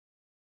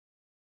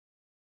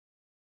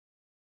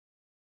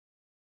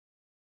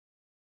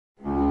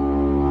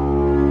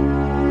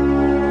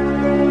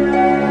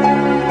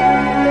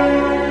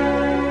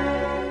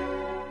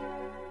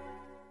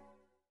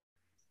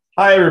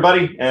Hi,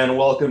 everybody, and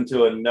welcome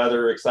to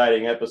another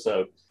exciting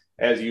episode.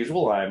 As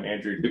usual, I'm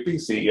Andrew Dupe,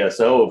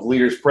 CSO of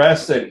Leaders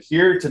Press, and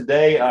here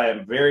today I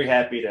am very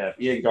happy to have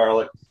Ian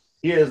Garlick.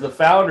 He is the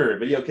founder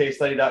of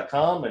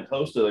VideoCaseStudy.com and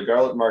host of the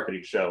Garlick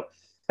Marketing Show.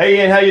 Hey,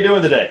 Ian, how you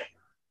doing today?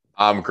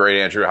 I'm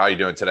great, Andrew. How are you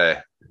doing today?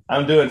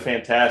 I'm doing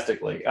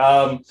fantastically.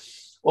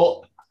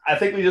 Well, I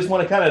think we just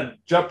want to kind of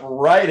jump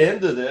right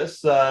into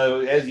this.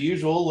 As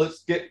usual,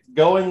 let's get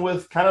going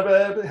with kind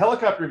of a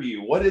helicopter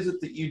view. What is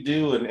it that you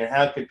do, and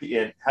how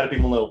do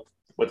people know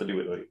what to do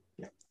with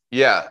it?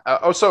 Yeah.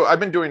 So I've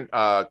been doing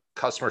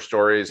customer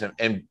stories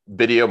and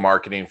video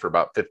marketing for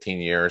about 15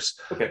 years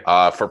Okay.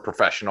 For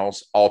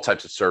professionals, all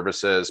types of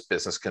services,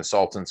 business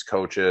consultants,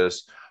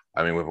 coaches.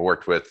 I mean, we've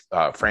worked with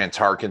Fran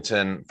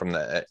Tarkenton from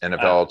the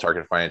NFL,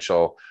 Target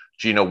Financial,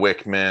 Gino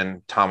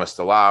Wickman, Thomas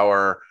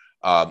DeLauer,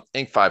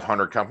 Inc.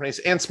 500 companies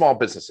and small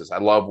businesses. I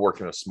love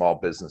working with small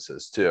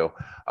businesses too.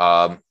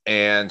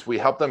 And we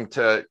help them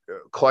to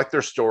collect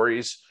their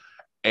stories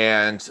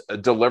and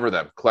deliver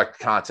them, collect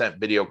content,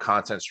 video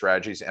content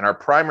strategies. And our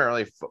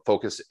primary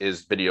focus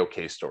is video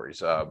case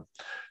stories.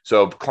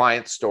 So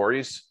client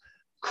stories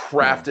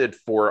crafted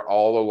for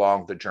all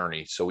along the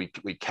journey. So we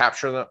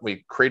capture them,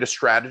 we create a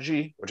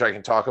strategy, which I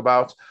can talk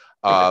about.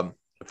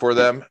 For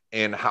them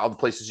and how the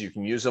places you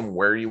can use them,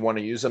 where you want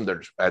to use them.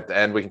 There's at the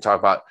end, we can talk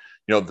about,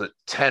 the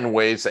 10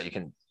 ways that you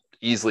can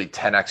easily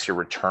 10x your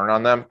return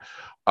on them.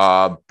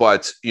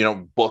 But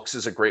books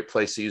is a great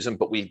place to use them,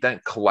 but we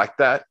then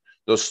collect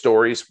those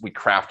stories, we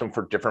craft them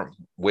for different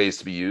ways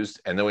to be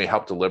used. And then we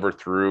help deliver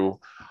through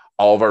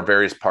all of our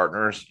various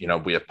partners.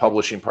 We have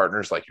publishing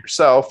partners like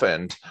yourself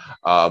and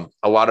a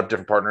lot of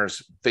different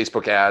partners,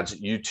 Facebook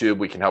ads, YouTube.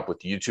 We can help with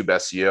YouTube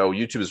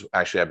SEO.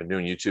 I've been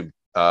doing YouTube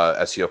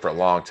SEO for a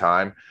long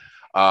time.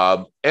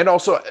 And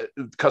also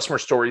customer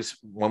stories,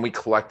 when we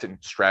collect and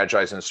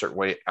strategize in a certain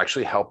way,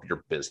 actually help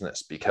your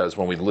business, because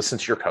when we listen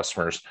to your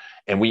customers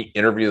and we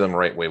interview them the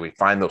right way, we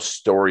find those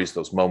stories,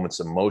 those moments,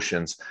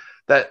 emotions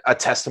that a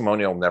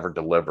testimonial never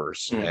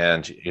delivers.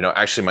 And,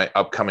 actually my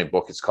upcoming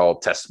book is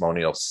called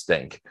Testimonials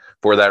Stink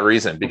for that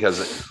reason,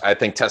 because I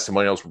think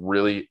testimonials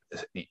really,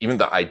 even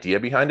the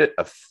idea behind it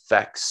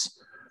affects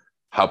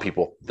how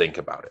people think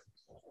about it.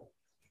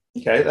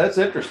 Okay, that's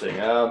interesting.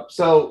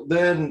 So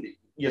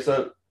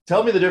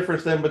tell me the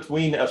difference then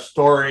between a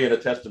story and a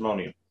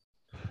testimonial.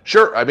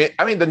 Sure. I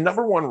mean, the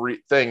number one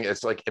thing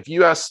is, like, if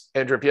you ask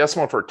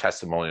someone for a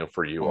testimonial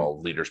for you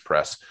all Leaders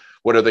Press,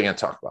 what are they going to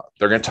talk about?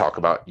 They're going to talk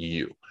about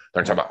you.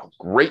 They're going to talk about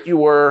how great you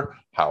were,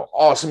 how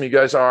awesome you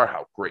guys are,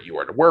 how great you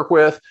are to work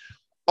with,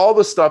 all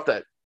the stuff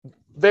that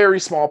very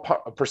small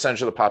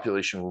percentage of the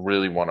population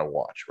really want to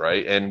watch,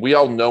 right? And we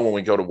all know when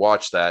we go to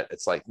watch that,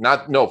 it's like,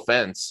 no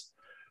offense,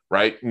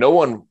 right? No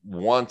one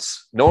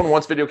wants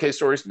video case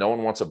stories. No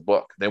one wants a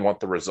book. They want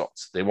the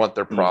results. They want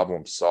their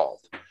problem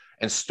solved.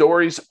 And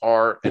stories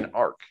are an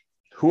arc.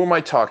 Who am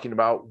I talking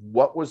about?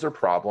 What was their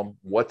problem?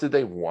 What did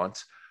they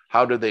want?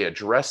 How did they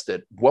address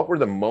it? What were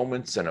the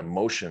moments and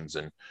emotions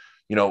and,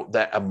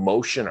 that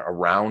emotion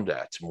around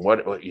it?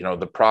 What,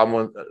 the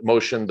problem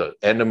emotion, the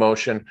end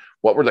emotion,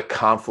 what were the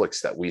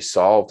conflicts that we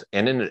solved?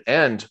 And in the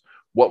end,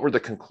 what were the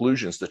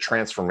conclusions, the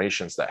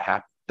transformations that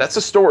happened? That's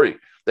a story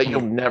that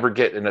you'll never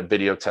get in a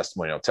video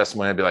testimonial.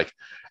 Testimonial would be like,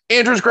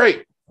 Andrew's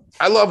great.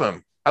 I love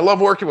him. I love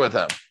working with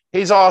him.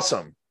 He's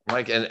awesome.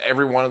 And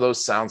every one of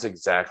those sounds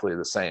exactly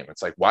the same.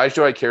 It's like, why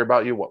should I care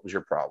about you? What was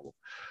your problem?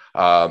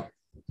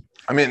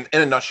 In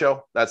a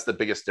nutshell, that's the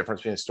biggest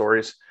difference between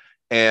stories.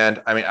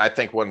 And I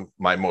think one of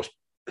my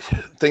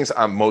things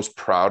I'm most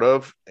proud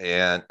of,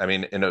 and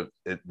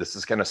this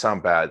is going to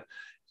sound bad,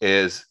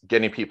 is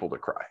getting people to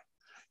cry.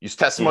 Use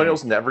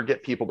testimonials never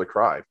get people to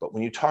cry. But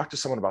when you talk to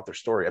someone about their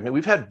story,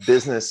 we've had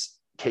business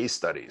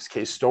case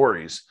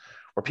stories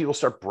where people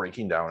start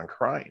breaking down and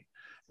crying.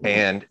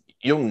 And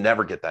you'll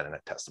never get that in a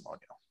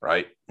testimonial,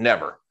 right?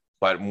 Never.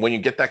 But when you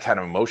get that kind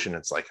of emotion,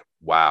 it's like,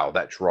 wow,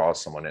 that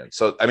draws someone in.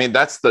 So,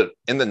 that's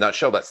in the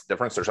nutshell, that's the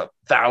difference. There's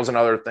 1,000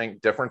 other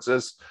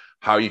differences,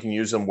 how you can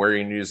use them, where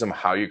you can use them,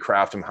 how you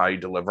craft them, how you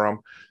deliver them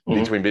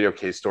between video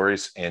case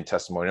stories and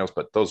testimonials.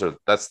 But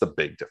that's the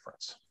big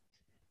difference.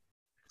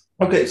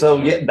 Okay, so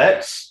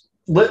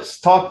let's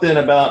talk then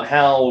about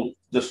how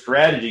the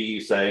strategy, you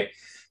say,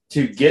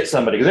 to get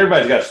somebody, because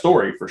everybody's got a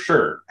story for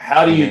sure.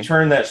 How do you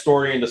turn that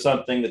story into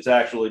something that's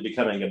actually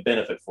becoming a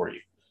benefit for you?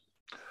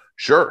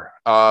 Sure.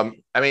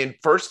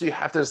 First you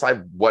have to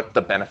decide what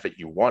the benefit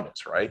you want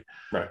is, right?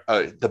 Right.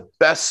 The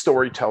best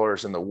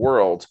storytellers in the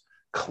world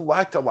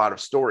collect a lot of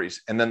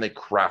stories and then they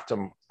craft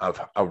them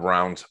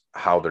around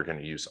how they're going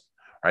to use them,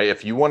 right?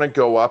 If you want to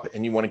go up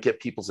and you want to get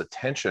people's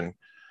attention,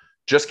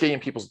 just getting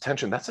people's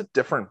attention, that's a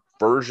different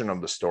version of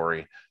the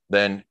story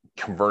than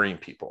converting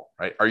people,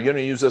 right? Are you going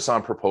to use this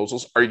on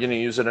proposals? Are you going to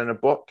use it in a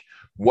book?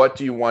 What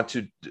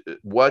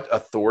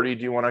authority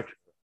do you want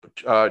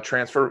to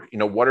transfer?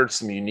 What are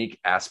some unique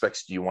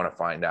aspects do you want to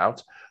find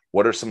out?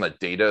 What are some of the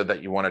data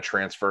that you want to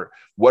transfer?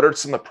 What are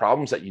some of the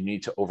problems that you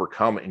need to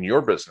overcome in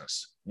your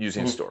business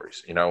using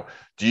stories? You know,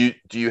 do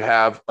you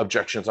have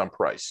objections on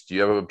price? Do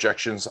you have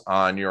objections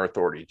on your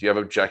authority? Do you have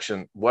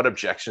what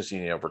objections do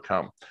you need to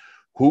overcome?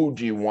 Who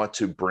do you want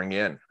to bring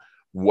in?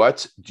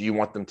 What do you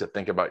want them to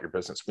think about your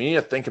business? We need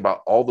to think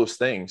about all those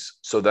things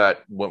so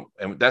that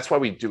and that's why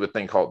we do a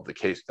thing called the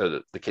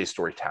case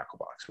story tackle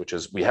box, which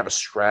is we have a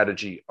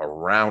strategy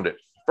around it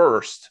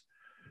first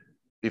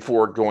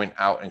before going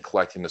out and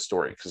collecting the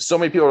story. Because so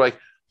many people are like,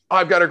 oh,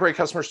 I've got a great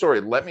customer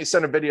story. Let me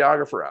send a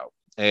videographer out.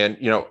 And,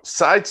 you know,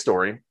 side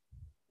story,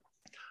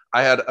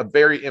 I had a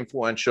very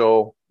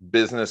influential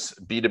business,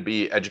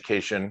 B2B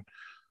education,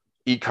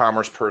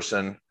 e-commerce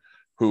person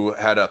who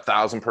had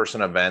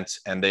 1,000-person event,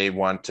 and they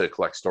want to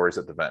collect stories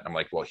at the event. I'm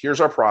like, well,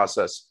 here's our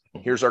process.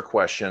 Here's our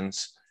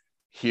questions.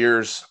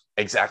 Here's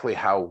exactly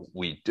how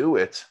we do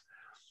it.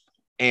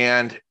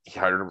 And he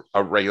hired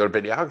a regular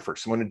videographer,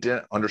 someone who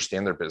didn't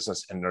understand their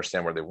business and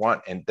understand where they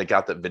want. And they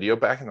got that video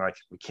back and they're like,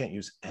 we can't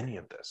use any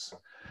of this,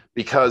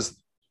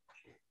 because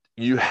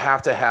you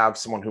have to have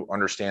someone who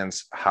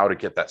understands how to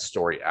get that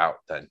story out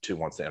then too,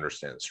 once they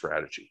understand the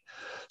strategy.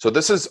 So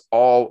this is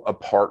all a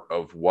part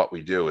of what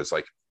we do, is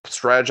like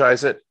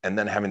strategize it, and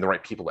then having the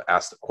right people to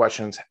ask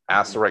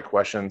the right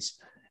questions,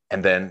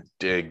 and then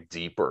dig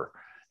deeper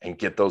and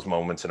get those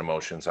moments and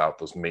emotions out,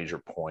 those major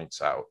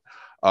points out.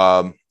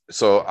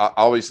 So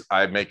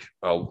I make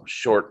a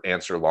short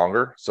answer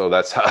longer. So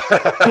that's how,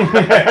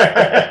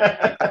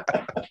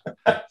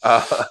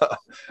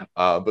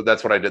 but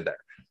that's what I did there.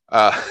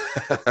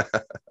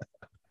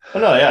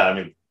 No, yeah, I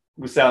mean,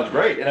 it sounds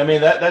great. And I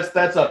mean,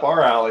 that's up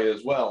our alley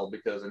as well,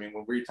 because I mean,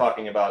 when we're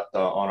talking about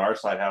on our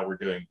side, how we're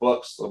doing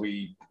books, so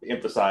we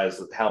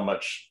emphasize how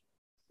much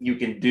you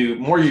can do,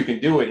 more you can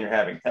do when you're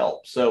having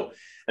help. So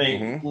I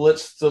mean,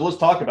 let's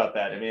talk about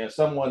that. I mean, if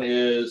someone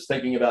is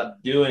thinking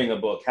about doing a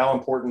book, how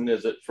important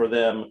is it for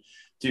them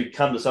to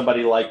come to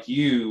somebody like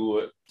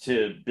you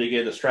to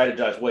begin to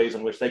strategize ways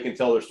in which they can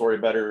tell their story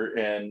better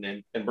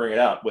and bring it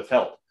out with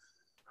help?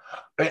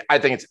 I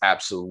think it's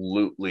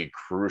absolutely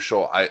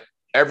crucial.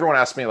 Everyone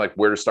asks me like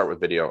where to start with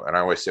video, and I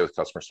always say with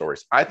customer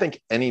stories. I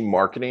think any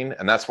marketing,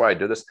 and that's why I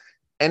do this,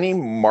 any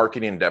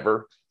marketing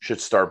endeavor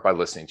should start by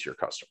listening to your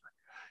customer.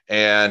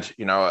 And,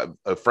 you know,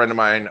 a friend of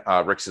mine,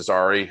 Rick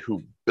Cesari,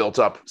 who built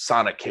up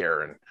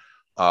Sonicare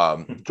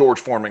and George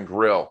Foreman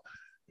Grill,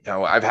 you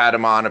know, I've had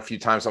him on a few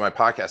times on my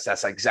podcast.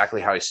 That's exactly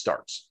how he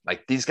starts.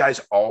 Like, these guys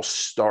all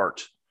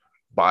start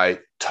by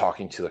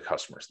talking to the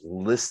customers,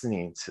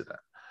 listening to them,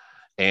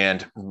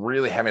 and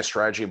really having a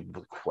strategy of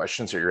the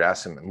questions that you're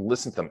asking them, and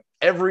listen to them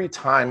every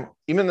time.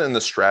 Even in the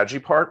strategy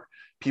part,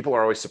 people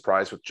are always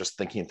surprised with just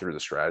thinking through the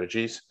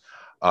strategies.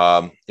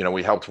 You know,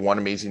 we helped one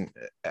amazing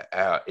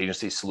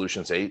agency,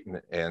 Solutions 8,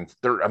 and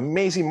they're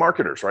amazing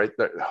marketers, right?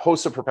 The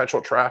host of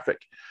Perpetual Traffic.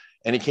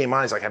 And he came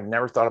on, he's like, I've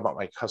never thought about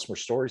my customer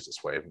stories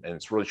this way. And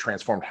it's really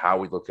transformed how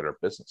we look at our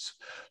business.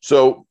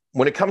 So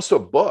when it comes to a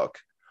book,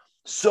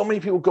 so many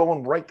people go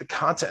and write the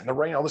content, and they're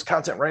writing all this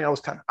content.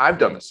 I've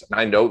done this, and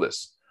I know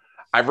this.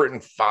 I've written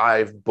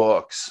 5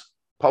 books,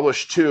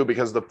 published 2,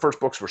 because the first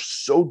books were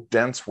so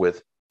dense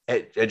with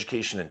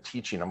education and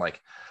teaching. I'm like,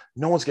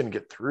 no one's going to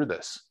get through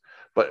this.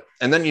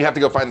 And then you have to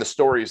go find the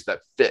stories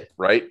that fit,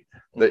 right?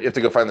 You have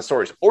to go find the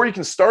stories, or you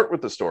can start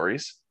with the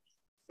stories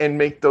and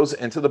make those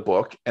into the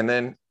book. And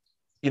then,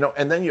 you know,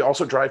 and then you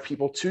also drive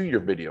people to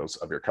your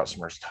videos of your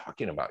customers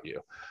talking about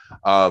you.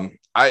 I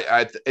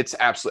think it's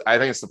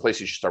the place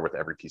you should start with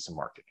every piece of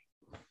marketing.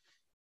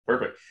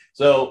 Perfect.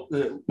 So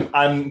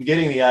I'm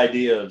getting the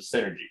idea of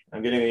synergy.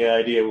 I'm getting the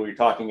idea what you're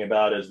talking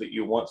about is that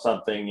you want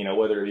something, you know,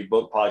 whether it be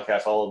book,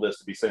 podcast, all of this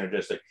to be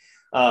synergistic.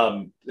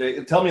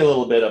 Tell me a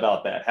little bit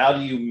about that. How do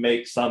you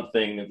make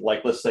something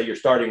like, let's say you're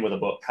starting with a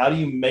book, how do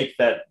you make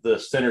that the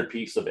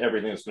centerpiece of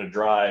everything that's going to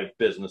drive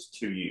business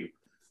to you?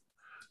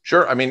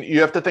 Sure. I mean, you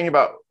have to think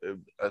about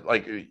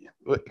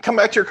come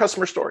back to your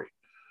customer story.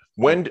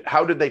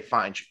 How did they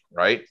find you,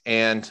 right?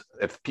 And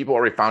if people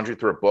already found you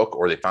through a book,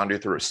 or they found you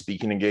through a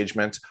speaking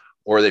engagement,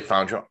 or they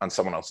found you on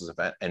someone else's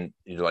event, and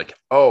you're like,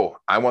 oh,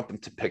 I want them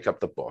to pick up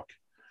the book.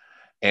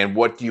 And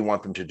what do you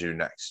want them to do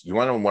next? You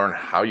want to learn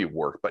how you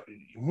work, but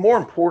more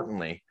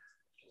importantly,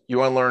 you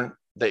want to learn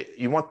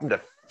you want them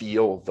to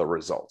feel the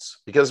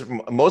results, because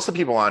most of the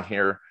people on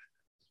here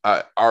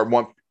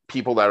want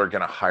people that are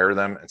going to hire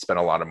them and spend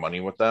a lot of money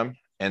with them.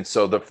 And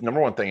so the number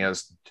one thing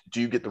is,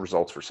 do you get the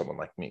results for someone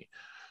like me?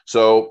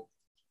 So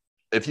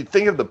if you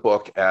think of the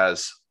book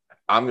as,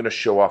 I'm going to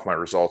show off my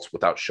results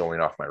without showing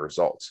off my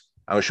results,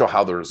 I'm going to show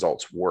how the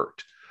results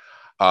worked.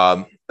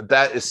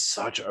 That is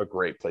such a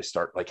great place to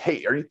start. Like,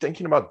 hey, are you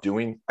thinking about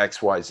doing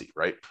X, Y, Z,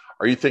 right?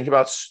 Are you thinking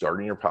about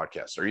starting your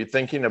podcast? Are you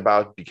thinking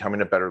about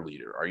becoming a better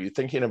leader? Are you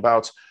thinking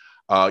about,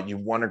 you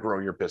want to grow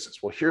your business?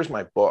 Well, here's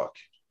my book,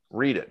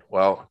 read it.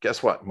 Well,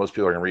 guess what? Most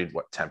people are going to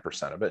read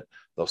 10% of it.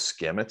 They'll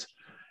skim it.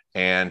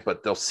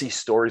 But they'll see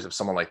stories of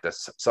someone like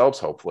this themselves,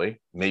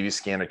 hopefully, maybe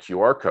scan a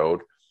QR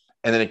code,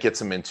 and then it gets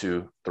them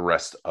into the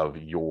rest of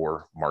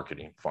your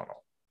marketing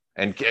funnel.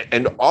 And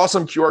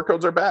awesome QR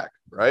codes are back,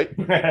 right?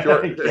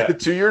 Yeah.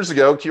 2 years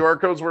ago, QR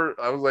codes were,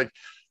 I was like,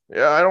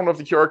 yeah, I don't know if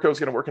the QR code is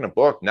going to work in a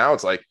book. Now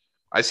it's like,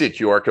 I see a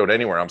QR code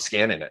anywhere, I'm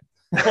scanning it.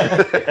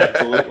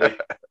 Absolutely.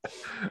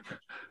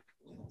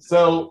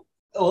 So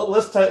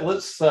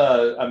let's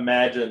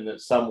imagine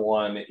that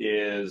someone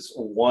is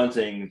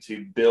wanting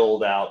to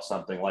build out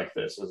something like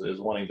this, is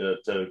wanting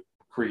to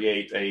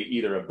create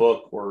either a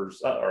book or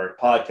a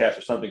podcast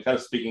or something, kind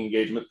of speaking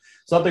engagement,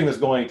 something that's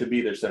going to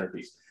be their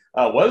centerpiece.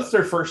 What's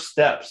their first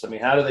steps? I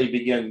mean, how do they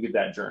begin with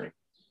that journey?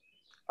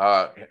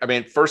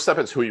 First step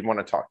is who you want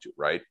to talk to,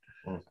 right?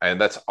 And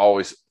that's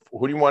always,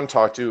 who do you want to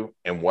talk to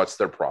and what's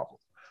their problem?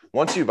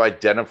 Once you've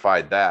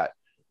identified that,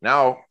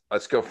 now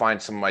let's go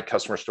find some of my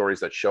customer stories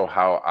that show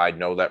how I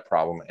know that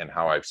problem and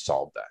how I've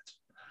solved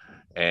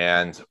that.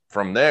 And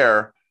from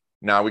there,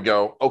 now we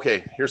go,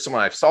 okay, here's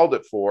someone I've solved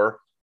it for.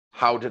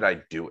 How did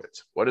I do it?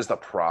 What is the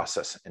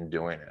process in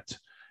doing it?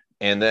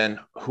 And then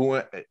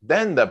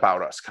the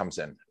About Us comes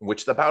in,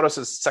 which the About Us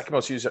is the second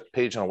most used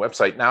page on a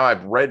website. Now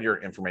I've read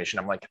your information.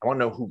 I'm like, I want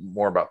to know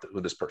more about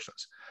who this person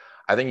is.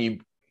 I think you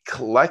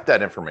collect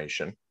that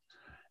information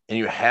and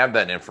you have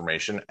that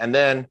information. And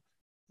then,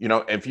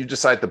 if you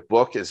decide the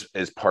book is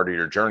part of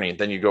your journey,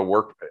 then you go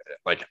work.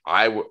 Like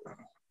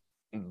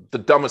the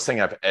dumbest thing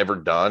I've ever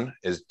done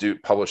is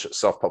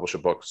self-publish a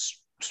book,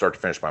 start to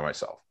finish by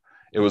myself.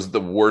 It was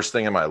the worst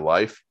thing in my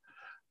life.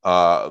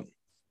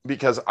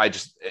 Because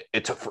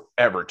it took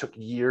forever. It took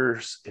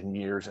years and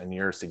years and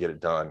years to get it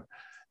done.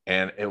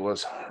 And it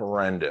was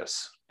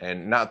horrendous.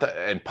 And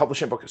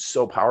publishing a book is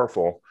so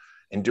powerful,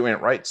 and doing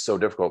it right is so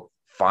difficult.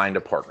 Find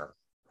a partner,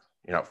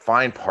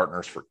 find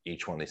partners for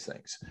each one of these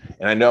things.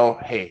 And I know,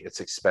 hey, it's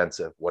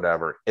expensive,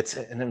 whatever. It's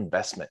an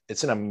investment.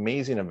 It's an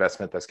amazing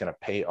investment that's going to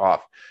pay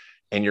off,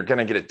 and you're going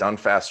to get it done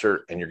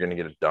faster, and you're going to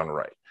get it done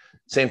right.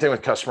 Same thing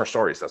with customer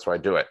stories. That's why I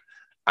do it.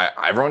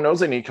 Everyone knows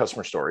they need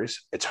customer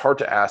stories. It's hard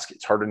to ask.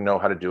 It's hard to know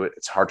how to do it.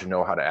 It's hard to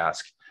know how to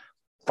ask.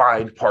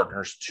 Find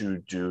partners to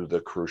do the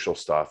crucial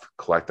stuff,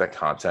 collect that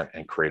content,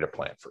 and create a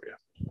plan for you.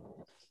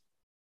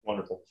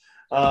 Wonderful.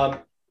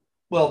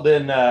 Well,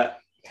 then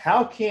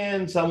how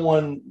can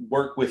someone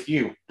work with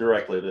you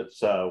directly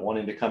that's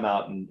wanting to come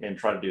out and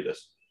try to do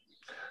this?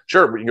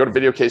 Sure. We can go to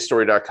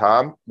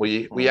videocasestory.com.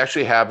 We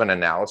actually have an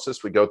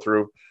analysis. We go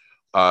through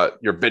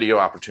your video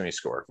opportunity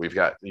score. We've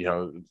got,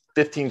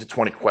 15 to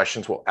 20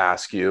 questions we'll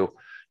ask you,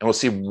 and we'll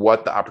see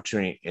what the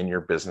opportunity in your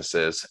business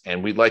is.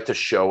 And we'd like to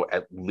show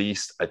at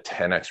least a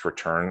 10x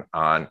return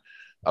on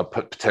a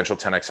potential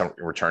 10x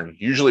return.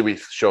 Usually we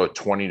show a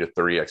 20 to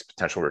 30x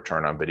potential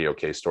return on video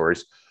case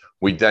stories.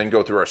 We then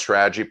go through our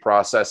strategy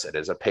process. It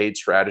is a paid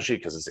strategy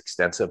because it's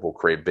extensive. We'll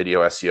create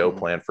video SEO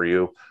plan for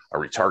you, a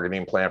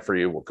retargeting plan for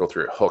you. We'll go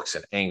through hooks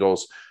and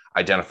angles,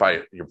 identify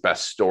your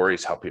best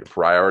stories, help you to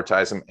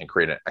prioritize them, and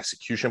create an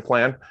execution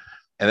plan.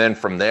 And then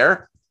from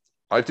there,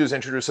 all you have to do is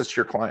introduce us to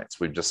your clients.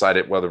 We've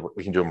decided whether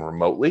we can do them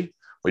remotely.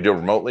 We do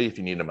them remotely. If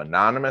you need them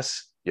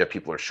anonymous, you have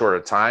people who are short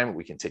of time,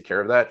 we can take care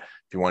of that.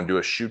 If you want to do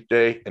a shoot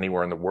day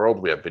anywhere in the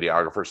world, we have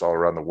videographers all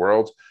around the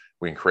world.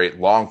 We can create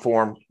long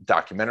form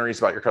documentaries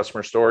about your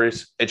customer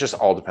stories. It just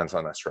all depends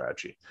on that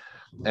strategy.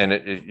 And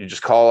you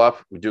just call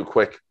up, we do a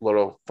quick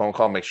little phone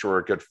call, make sure we're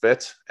a good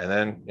fit. And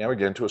then we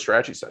get into a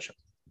strategy session.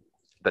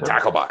 The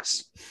tackle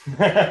box.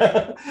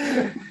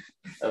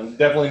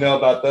 Definitely know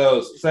about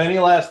those. So any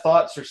last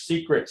thoughts or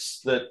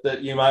secrets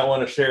that you might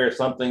want to share,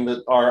 something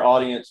that our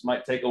audience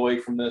might take away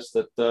from this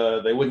that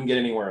they wouldn't get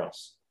anywhere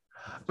else?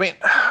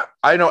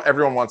 I know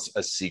everyone wants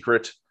a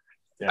secret.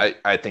 Yeah.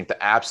 I think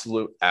the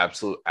absolute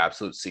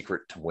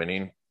secret to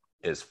winning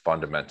is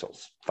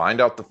fundamentals.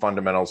 Find out the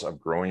fundamentals of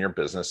growing your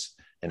business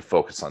and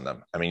focus on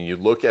them. You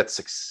look at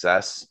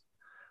success,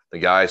 the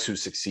guys who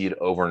succeed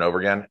over and over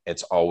again,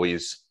 it's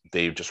always,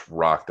 they just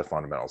rock the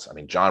fundamentals.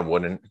 John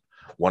Wooden,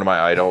 one of my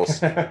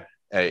idols,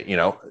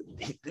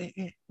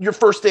 your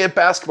first day of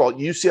basketball at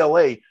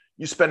UCLA,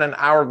 you spend an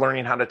hour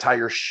learning how to tie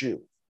your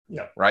shoe.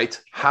 Yeah.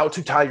 Right? How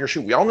to tie your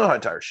shoe. We all know how to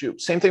tie our shoe.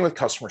 Same thing with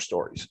customer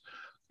stories.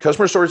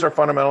 Customer stories are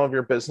fundamental of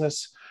your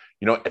business.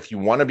 If you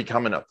want to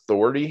become an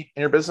authority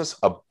in your business,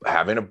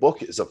 having a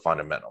book is a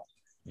fundamental.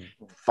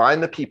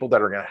 Find the people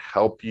that are going to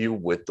help you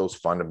with those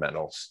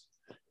fundamentals.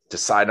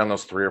 Decide on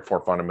those 3 or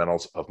 4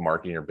 fundamentals of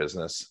marketing your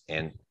business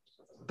and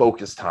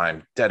focus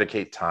time,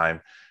 dedicate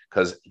time,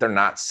 because they're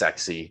not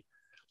sexy.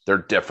 They're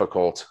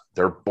difficult.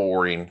 They're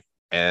boring,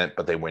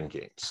 but they win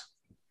games.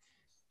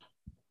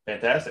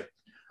 Fantastic.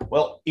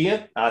 Well,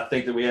 Ian, I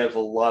think that we have a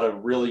lot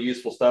of really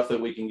useful stuff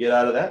that we can get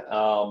out of that.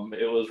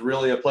 It was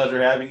really a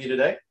pleasure having you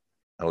today.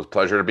 It was a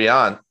pleasure to be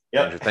on.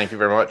 Yep. Andrew, thank you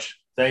very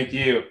much. Thank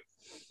you.